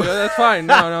 Yeah, that's fine.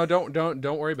 No,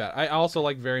 don't worry about it. I also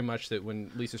like very much that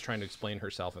when Lisa's trying to explain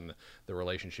herself and the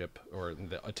relationship or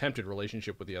the attempted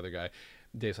relationship with the other guy,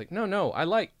 Dave's like, no, I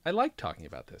like talking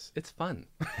about this. It's fun.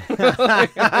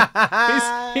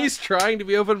 he's trying to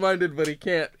be open-minded, but he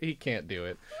can't do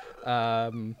it.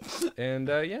 And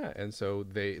so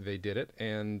they did it.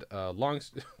 And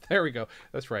there we go.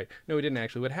 That's right. No, we didn't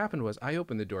actually. What happened was I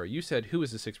opened the door. You said, who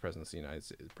is the 6th president of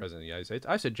the United States?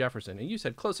 I said Jefferson, and you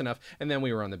said close enough. And then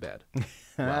we were on the bed,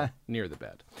 well, near the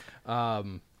bed.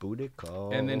 Booty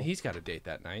call. And then he's got a date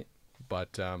that night.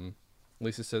 But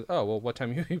Lisa says, "Oh well, what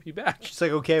time will you be back?" She's like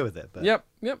okay with it. But Yep.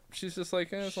 She's just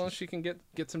like, as long as she can get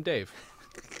some Dave.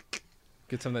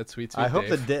 Get some of that sweet I hope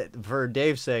Dave. for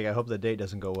Dave's sake, I hope the date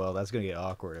doesn't go well. That's gonna get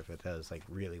awkward if it does like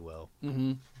really well.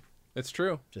 Mm-hmm. It's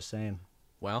true. Just saying.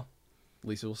 Well,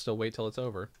 Lisa will still wait till it's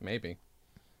over. Maybe.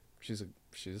 She's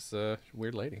a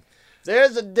weird lady.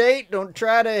 There's a date. Don't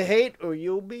try to hate or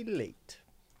you'll be late.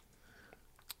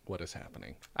 What is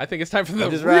happening? I think it's time for the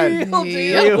That is real right.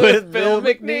 deal with Bill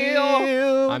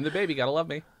McNeil. I'm the baby. Gotta love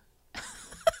me.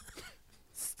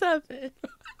 Stop it.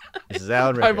 This is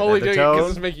Alan Rickard. I'm only At the doing it because tone.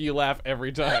 it's making you laugh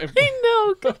every time. I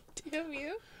know. God damn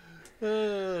you.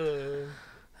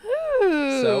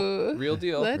 So, real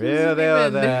deal That Real isn't deal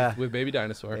even- there. with Baby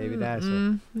Dinosaur. Baby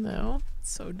dinosaur. No.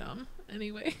 So dumb.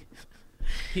 Anyway.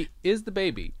 He is the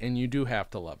baby, and you do have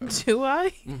to love him. Do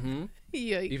I? Mm-hmm.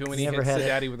 Yikes. Even when He he never hits had the a-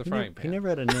 daddy with a He frying never, pan. he never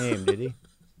had a name, did he?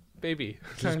 Baby.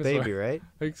 Just Dinosaur. baby, right?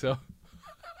 I think so.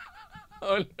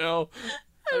 Oh, no.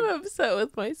 I'm upset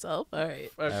with myself. All right.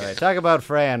 Okay. All right, talk about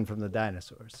Fran from the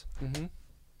dinosaurs.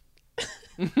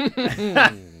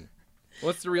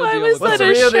 What's the real Why deal was with that the a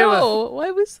real deal show?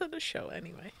 Why was that a show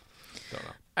anyway? Don't know.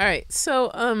 All right.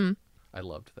 So, I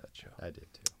loved that show. I did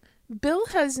too. Bill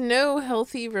has no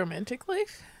healthy romantic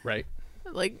life. Right.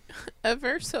 like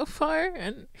ever so far,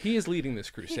 and He is leading this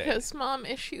he crusade. has mom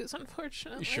issues,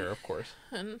 unfortunately. Sure, of course.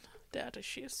 And dad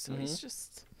issues, so he's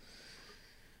just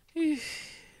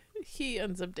he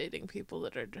ends up dating people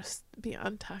that are just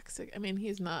beyond toxic. I mean,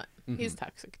 he's not. He's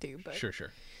toxic too, but Sure.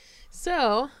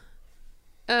 so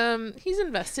he's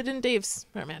invested in Dave's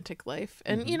romantic life,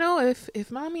 and you know, if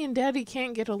mommy and daddy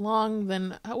can't get along,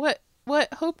 then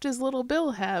what hope does little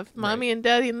Bill have? Mommy and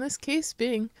daddy in this case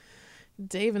being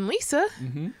Dave and Lisa.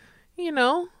 You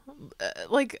know,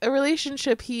 like a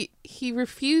relationship he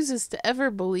refuses to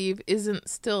ever believe isn't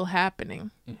still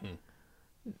happening.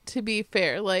 To be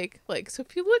fair, like so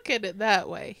if you look at it that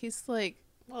way, he's like,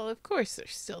 well, of course they're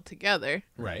still together.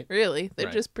 Right. Really, they're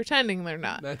Right. just pretending they're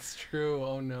not. That's true.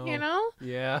 Oh no. You know.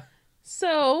 Yeah.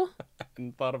 So I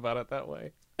hadn't thought about it that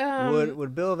way.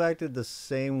 Would Bill have acted the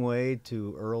same way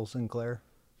to Earl Sinclair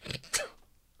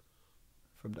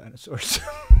from Dinosaurs?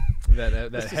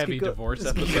 That just heavy keep go- divorce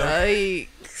let's keep episode,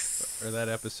 yikes. or that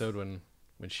episode when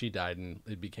she died and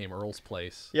it became Earl's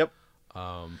place. Yep.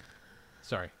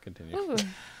 Sorry, continue. Ooh,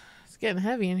 it's getting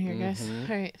heavy in here, guys.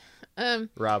 All right.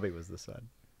 Robbie was the son.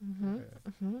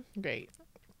 Great.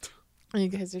 You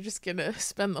guys are just gonna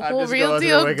spend the I'm whole just real going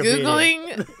deal through Wikipedia.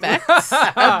 googling facts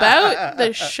about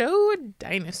the show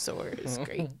Dinosaurs.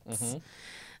 Great.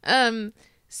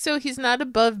 So he's not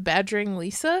above badgering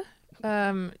Lisa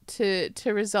to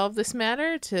resolve this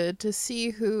matter, to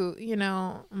see who, you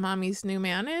know, mommy's new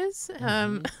man is.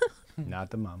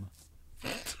 Not the mama.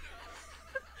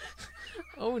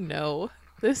 Oh no,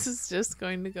 this is just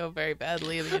going to go very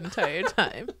badly the entire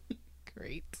time.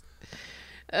 Great.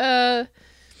 So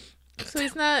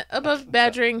he's not above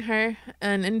badgering her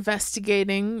and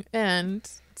investigating and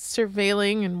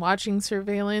surveilling and watching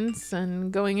surveillance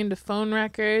and going into phone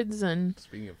records and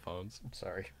Speaking of phones, I'm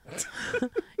sorry.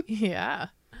 yeah,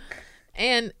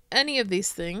 and any of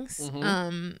these things,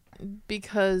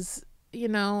 because you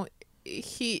know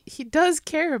he does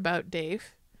care about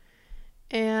Dave,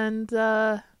 and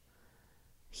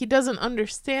he doesn't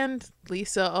understand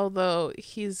Lisa, although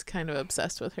he's kind of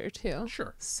obsessed with her too.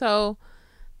 Sure. So,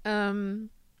 you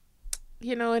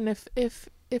know, and if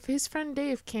his friend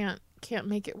Dave can't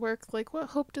make it work, like what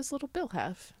hope does little Bill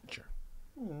have? Sure.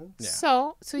 Yeah.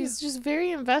 So he's just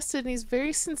very invested, and he's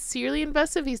very sincerely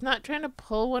invested. He's not trying to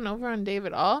pull one over on Dave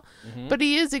at all, but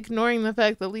he is ignoring the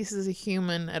fact that Lisa's a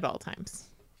human at all times.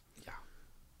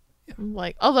 Yeah.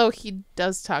 Like, although he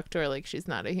does talk to her like she's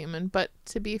not a human, but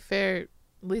to be fair,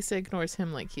 Lisa ignores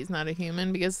him like he's not a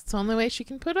human because it's the only way she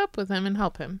can put up with him and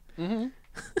help him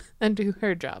and do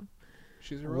her job.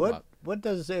 She's a robot. What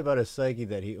does it say about his psyche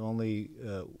that he only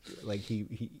like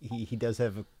he does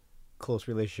have a close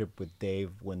relationship with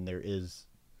Dave when Dave's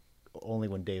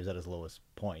at his lowest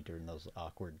point, or in those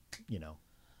awkward, you know,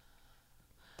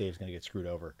 Dave's gonna get screwed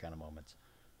over kind of moments.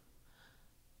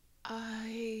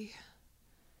 I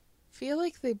feel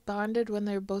like they bonded when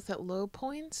they were both at low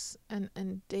points,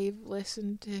 and Dave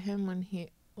listened to him when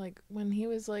he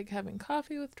was like having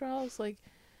coffee withdrawals, like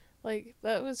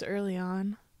that was early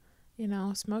on, you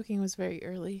know, smoking was very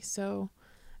early. So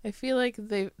I feel like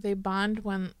they bond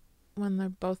when they're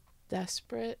both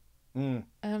desperate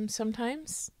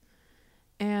sometimes,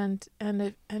 and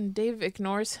Dave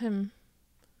ignores him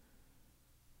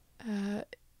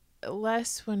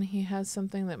less when he has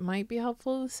something that might be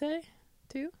helpful to say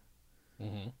too.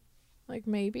 Like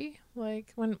maybe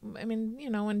like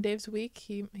when Dave's weak,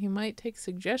 he might take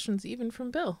suggestions even from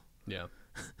Bill. Yeah.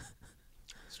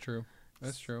 It's true.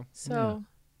 That's true. So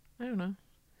I don't know,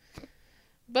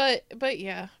 but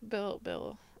yeah,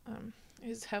 Bill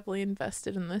is heavily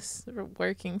invested in this,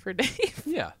 working for Dave.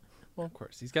 Yeah. Well, of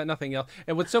course. He's got nothing else.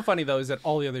 And what's so funny, though, is that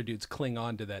all the other dudes cling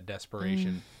on to that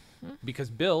desperation because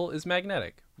Bill is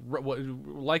magnetic.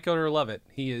 Like it or love it.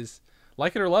 He is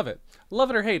like it or love it. Love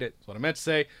it or hate it. That's what I meant to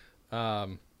say.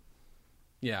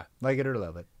 Yeah. Like it or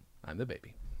love it. I'm the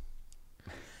baby.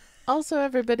 Also,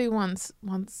 everybody wants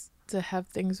to have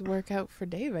things work out for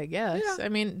Dave, I guess. Yeah. I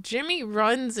mean, Jimmy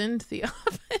runs into the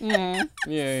office.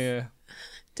 Yeah.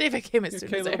 David came as You soon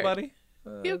okay, as I little heard. buddy?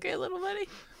 You okay, little buddy?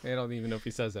 I don't even know if he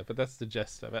says that, but that's the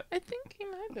gist of it. I think he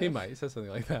might have. He might. He says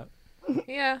something like that.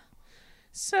 Yeah.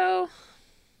 So,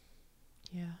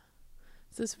 yeah.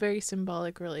 It's this very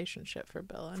symbolic relationship for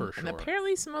Bill. And, For and sure.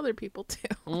 apparently some other people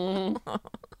too.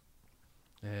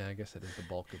 Yeah, I guess that is the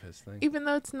bulk of his thing. Even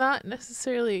though it's not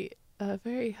necessarily a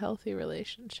very healthy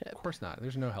relationship. Of course not.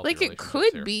 There's no healthy Like, it relationships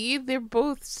could here. be. They're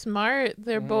both smart.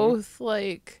 They're both,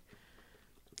 like,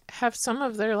 have some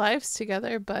of their lives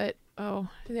together, but, oh,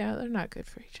 yeah, they're not good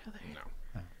for each other.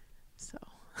 No. So,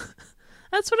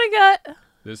 that's what I got.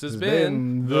 This has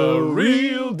been The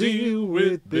Real Deal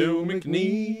with Bill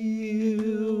McNeil.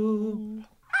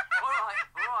 All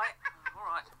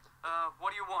right. What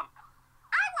do you want?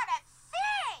 I want to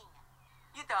sing.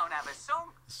 You don't have a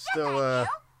song. Still.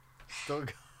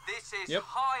 This is Yep.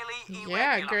 highly irregular.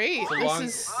 Yeah, great. a This long-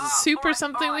 is super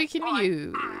something we can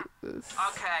use. Okay, Never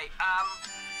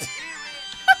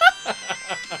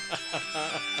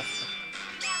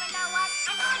know what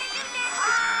I'm gonna do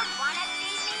next. Wanna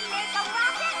see me make a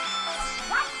rocket?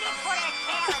 Watch me put a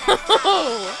tail in a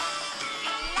Oh,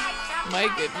 my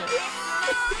goodness.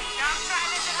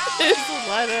 There's a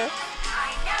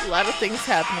lot of things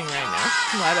happening right now.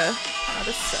 A lot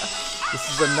of stuff. This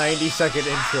is a 90-second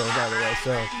intro, by the way.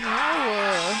 So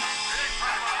Oh,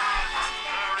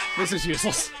 This is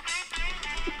useless.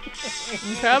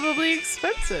 probably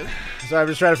expensive. I'm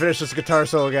just trying to finish this guitar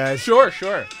solo, guys. Sure.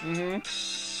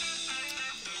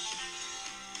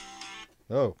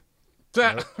 Oh,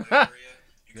 What'd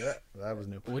yeah, that was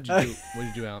new. you do? What'd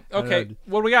you do, Alan? Okay,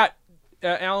 what do we got?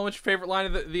 Alan, what's your favorite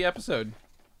line of the episode?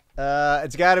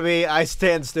 It's got to be "I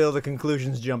stand still, the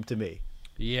conclusions jump to me."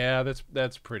 Yeah,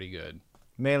 that's pretty good.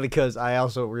 Mainly because I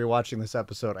also rewatching this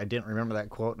episode, I didn't remember that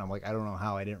quote, and I'm like, I don't know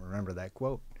how I didn't remember that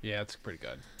quote. Yeah, it's pretty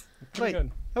good. Wait,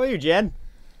 Good. how about you, Jen?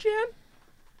 Jan?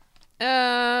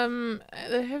 I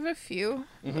have a few.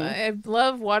 I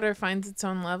love Water Finds Its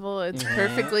Own Level. It's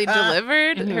perfectly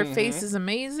delivered. Her face is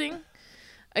amazing.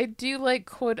 I do like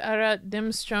Quod Arat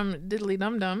Dimstrom Diddly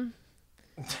Dum Dum.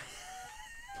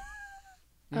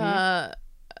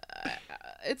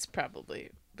 It's probably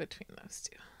between those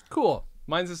two. Cool.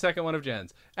 Mine's the second one of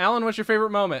Jen's. Alan, what's your favorite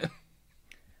moment?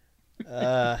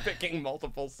 Picking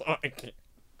multiple songs.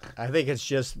 I think it's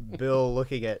just Bill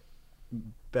looking at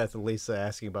Beth and Lisa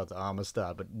asking about the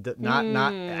Amistad, but not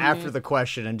after the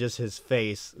question, and just his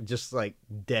face, just like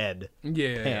dead.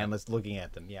 Yeah. Panless looking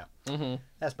at them. Yeah.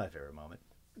 That's my favorite moment.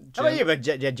 How Jen? about you, but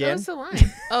Jen? What was the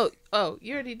line? oh,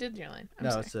 you already did your line. I'm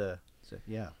sorry. It's a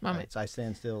yeah. Moment. It's I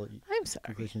stand still. I'm sorry.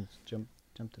 Conclusions jump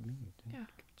to me. Yeah.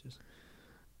 Just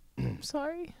I'm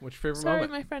sorry. What's your favorite Sorry,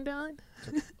 moment? my friend Alan.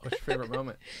 What's your favorite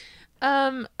moment?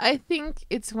 I think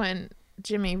it's when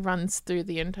Jimmy runs through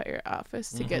the entire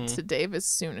office to get to Dave as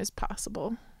soon as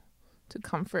possible to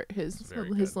comfort his very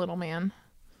good. little man.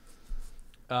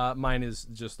 Mine is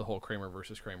just the whole Kramer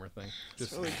versus Kramer thing.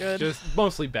 Just really good. Just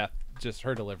mostly Beth. Just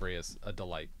her delivery is a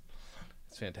delight.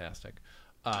 It's fantastic.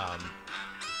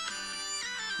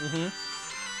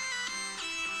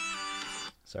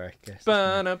 sorry, guys.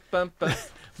 Ba-da-ba-ba.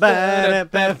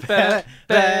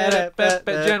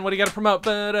 Jen, what do you got to promote?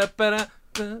 Ba-da-ba-da.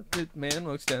 The man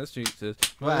walks down the street, says,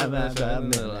 why am I stopped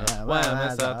in the middle? Why am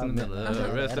I stopped in the middle?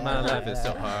 The rest of my life is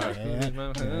so hard.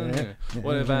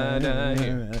 What if I die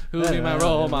here? Who'll be my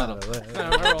role model? My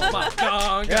role model.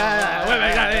 Gone,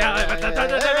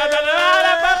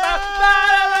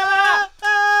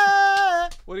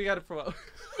 What do you got to promote?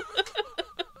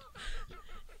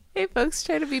 Hey, folks,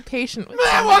 try to be patient with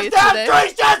somebody today.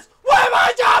 What am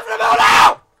I talking about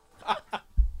now?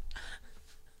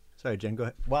 Sorry, Jen, go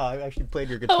ahead. Wow, I actually played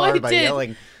your guitar I by did.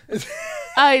 yelling.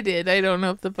 I did. I don't know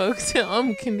if the folks at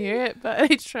home can hear it, but I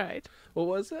tried. What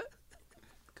was it?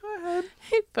 Go ahead.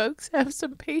 Hey, folks, have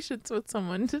some patience with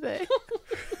someone today.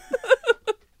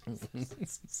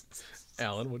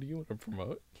 Alan, what do you want to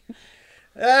promote?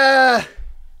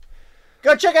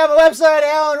 Go check out my website,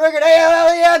 Alan Rickard,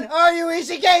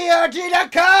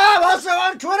 ALLENRUECKERT.com. Also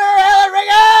on Twitter, Alan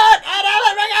Rickard, at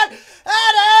Alan Rickard,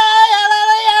 at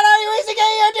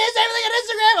ALLENRUECKERT. Same thing on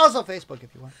Instagram. Also Facebook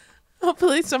if you want.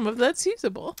 Hopefully some of that's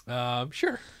usable.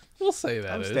 Sure. We'll say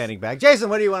that I'm is. standing back. Jason,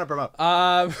 what do you want to promote?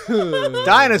 Dinosaurs.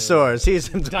 Dinosaurs,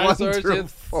 seasons 1 through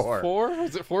It's 4.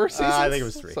 Was it 4 seasons? I think it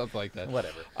was 3. Something like that.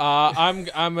 Whatever. I'm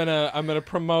gonna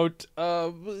promote.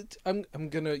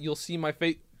 You'll see my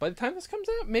face by the time this comes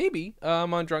out. Maybe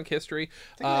on Drunk History.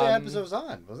 I think the episode was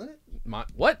on, wasn't it?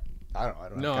 What? I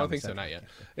don't know. No, I don't think so. Not yet.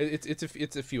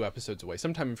 It's a few episodes away.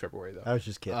 Sometime in February though. I was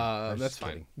just kidding. That's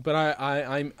fine. But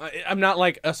I'm not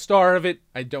like a star of it.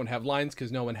 I don't have lines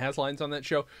because no one has lines on that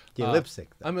show. You lip sync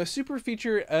though. I'm a super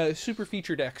featured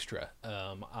extra.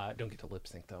 I don't get to lip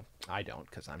sync though. I don't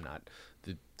because I'm not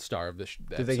the star of the.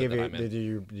 Did they give you? Did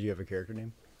you have a character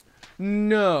name?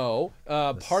 No.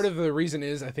 Part of the reason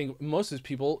is I think most of the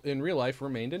people in real life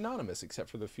remained anonymous, except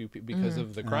for the few people because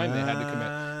of the crime they had to commit.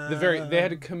 They had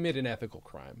to commit an ethical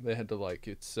crime. They had to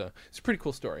it's a pretty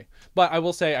cool story. But I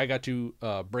will say I got to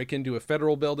break into a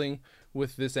federal building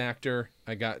with this actor.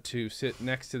 I got to sit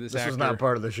next to this actor. This was not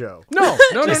part of the show. No.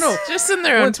 Just in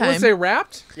their own time. Once they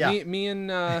wrapped, Yeah. me and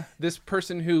this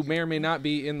person who may or may not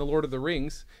be in the Lord of the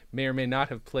Rings, may or may not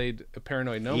have played a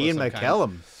paranoid gnome. Ian of some kind.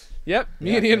 McKellen. Yep,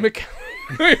 me and Ian McKellen.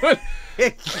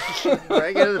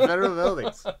 Break into the federal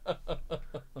buildings.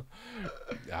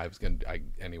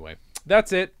 Anyway.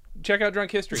 That's it. Check out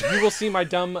Drunk History. You will see my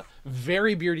dumb,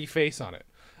 very beardy face on it.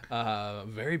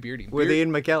 Very beardy. With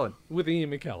Ian McKellen. With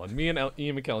Ian McKellen. Me and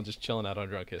Ian McKellen just chilling out on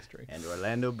Drunk History. And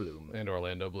Orlando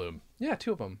Bloom. Yeah,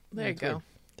 two of them. There you go.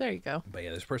 There you go. But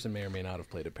yeah, this person may or may not have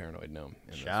played a Paranoid Gnome.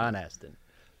 Sean Astin.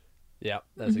 Yeah,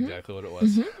 that's exactly what it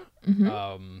was.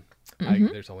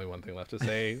 There's only one thing left to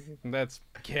say. That's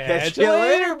catch you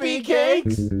later,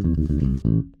 B-Cakes!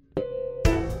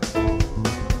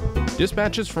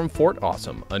 Dispatches from Fort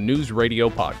Awesome, a news radio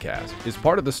podcast, is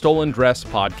part of the Stolen Dress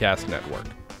Podcast Network.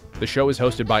 The show is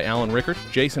hosted by Alan Rickert,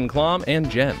 Jason Klom, and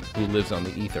Jen, who lives on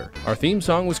the ether. Our theme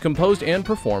song was composed and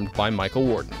performed by Michael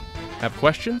Warden. Have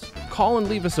questions? Call and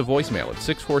leave us a voicemail at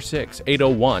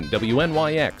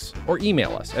 646-801-WNYX or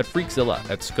email us at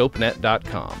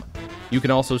freakzilla@scopenet.com. You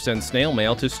can also send snail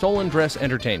mail to Stolen Dress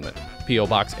Entertainment, P.O.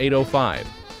 Box 805,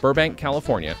 Burbank,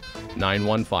 California,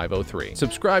 91503.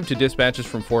 Subscribe to Dispatches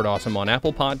from Fort Awesome on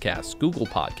Apple Podcasts, Google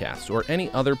Podcasts, or any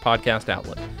other podcast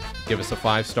outlet. Give us a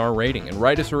 5-star rating and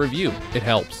write us a review. It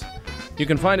helps. You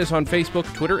can find us on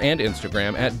Facebook, Twitter, and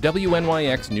Instagram at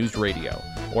WNYX News Radio,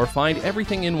 or find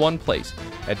everything in one place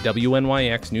at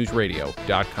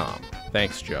WNYXNewsRadio.com.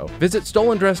 Thanks, Joe. Visit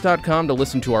StolenDress.com to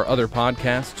listen to our other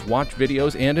podcasts, watch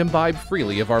videos, and imbibe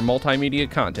freely of our multimedia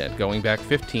content going back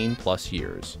 15 plus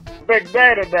years. Big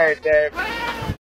day today, Dave.